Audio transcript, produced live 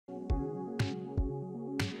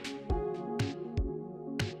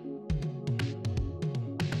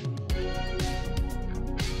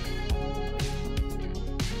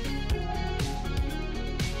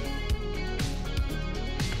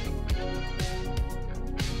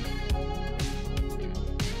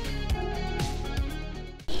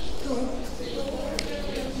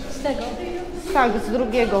Z tego? Tak, z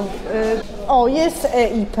drugiego. O, jest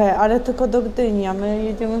EIP, ale tylko do Gdyni, a my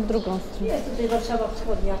jedziemy w drugą stronę. Jest tutaj Warszawa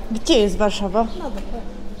Wschodnia. Gdzie jest Warszawa? No dobra.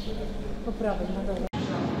 Po prawej, na dole.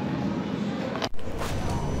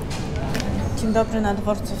 Dzień dobry, na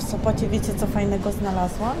dworcu w Sopocie. Wiecie, co fajnego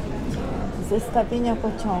znalazłam? Zestawienia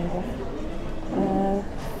pociągów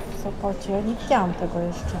w Sopocie. Nie widziałam tego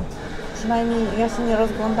jeszcze. Przynajmniej ja się nie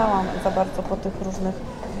rozglądałam za bardzo po tych różnych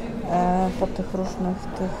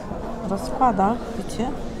tych rozkładach, wiecie?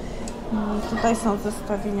 I tutaj są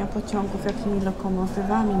zestawienia pociągów, jakimi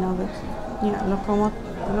lokomotywami nawet. Nie,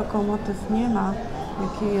 lokomotyw nie ma,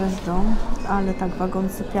 jakie jeżdżą, ale tak wagon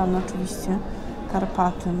sypialny oczywiście.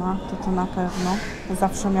 Karpaty ma, to na pewno.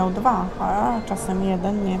 Zawsze miał dwa, a czasem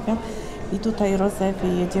jeden, nie wiem. I tutaj Rozewie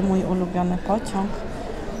jedzie mój ulubiony pociąg.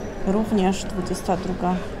 Również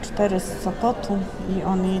 22:04 z Sopotu i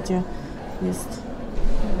on jedzie, jest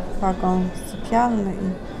wagon sypialny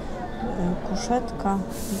i kuszetka,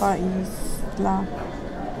 chyba i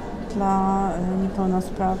dla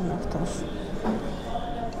niepełnosprawnych też.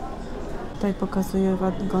 Tutaj pokazuję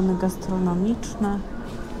wagony gastronomiczne,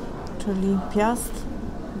 czyli Piast,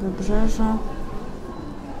 Wybrzeże,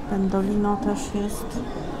 Pendolino też jest.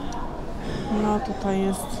 No tutaj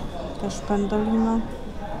jest też Pendolino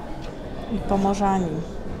i Pomorzanin.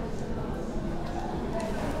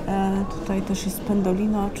 Tutaj też jest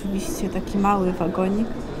Pendolino, oczywiście taki mały wagonik.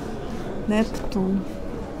 Neptun.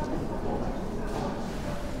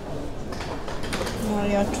 No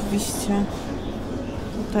i oczywiście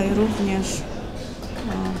tutaj również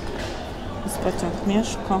jest pociąg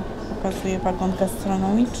Mieszko, pokazuje wagon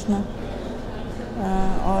gastronomiczny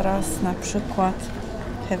oraz na przykład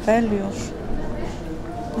Heweliusz.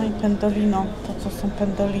 No i Pendolino, to co są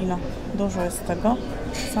Pendolino, dużo jest tego,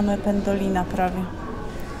 same Pendolina prawie.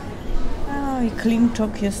 No i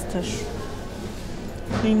Klimczok jest też.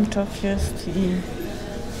 Klimczok jest i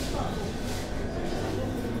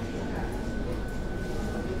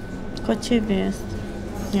Kociewie jest.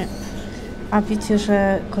 Nie. A wiecie,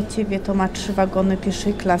 że Kociewie to ma 3 wagony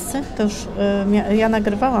pierwszej klasy? To już ja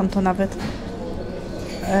nagrywałam to nawet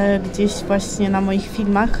gdzieś właśnie na moich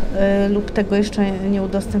filmach lub tego jeszcze nie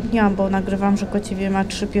udostępniłam, bo nagrywam, że Kociewie ma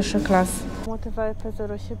 3 pierwsze klasy. Motywa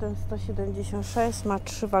EP07 176 ma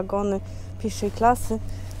 3 wagony pierwszej klasy.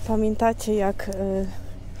 Pamiętacie, jak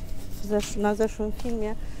na zeszłym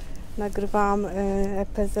filmie nagrywałam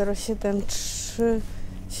EP07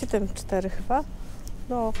 374 chyba?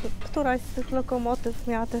 No, któraś z tych lokomotyw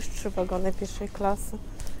miała też 3 wagony pierwszej klasy.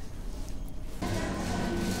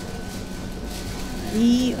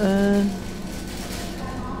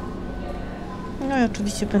 No i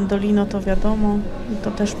oczywiście Pendolino, to wiadomo. I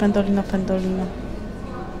to też Pendolino.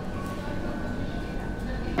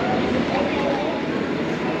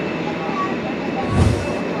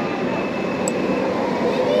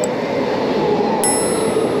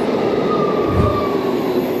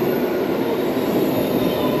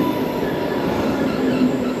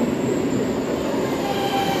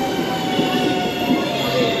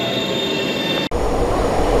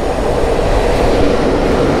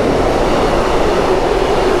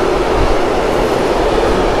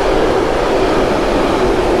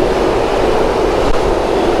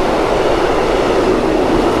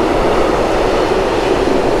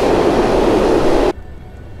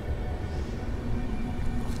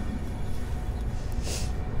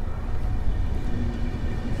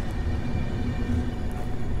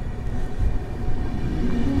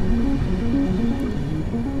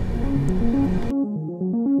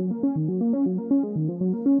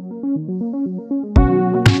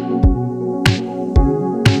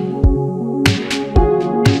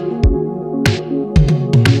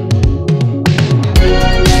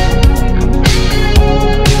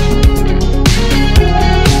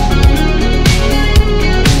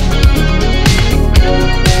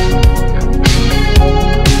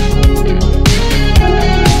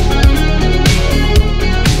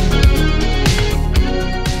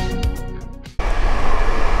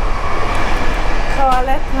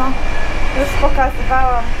 Już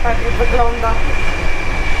pokazywałam, tak wygląda.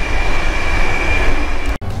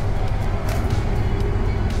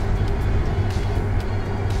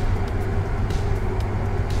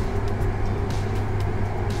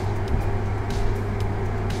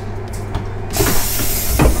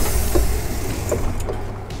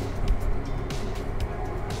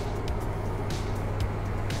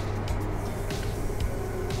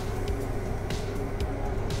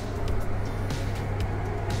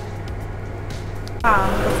 Do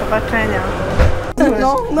zobaczenia.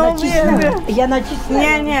 No wiem. Ja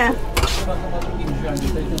nacisnę. Nie.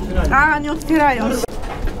 A, nie otwierają się.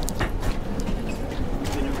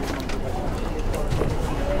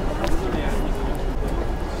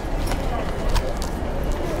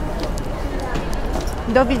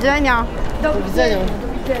 Do widzenia. Do widzenia.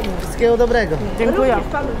 widzenia. Wszystkiego dobrego. Dziękuję.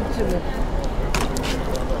 Również panu życzymy.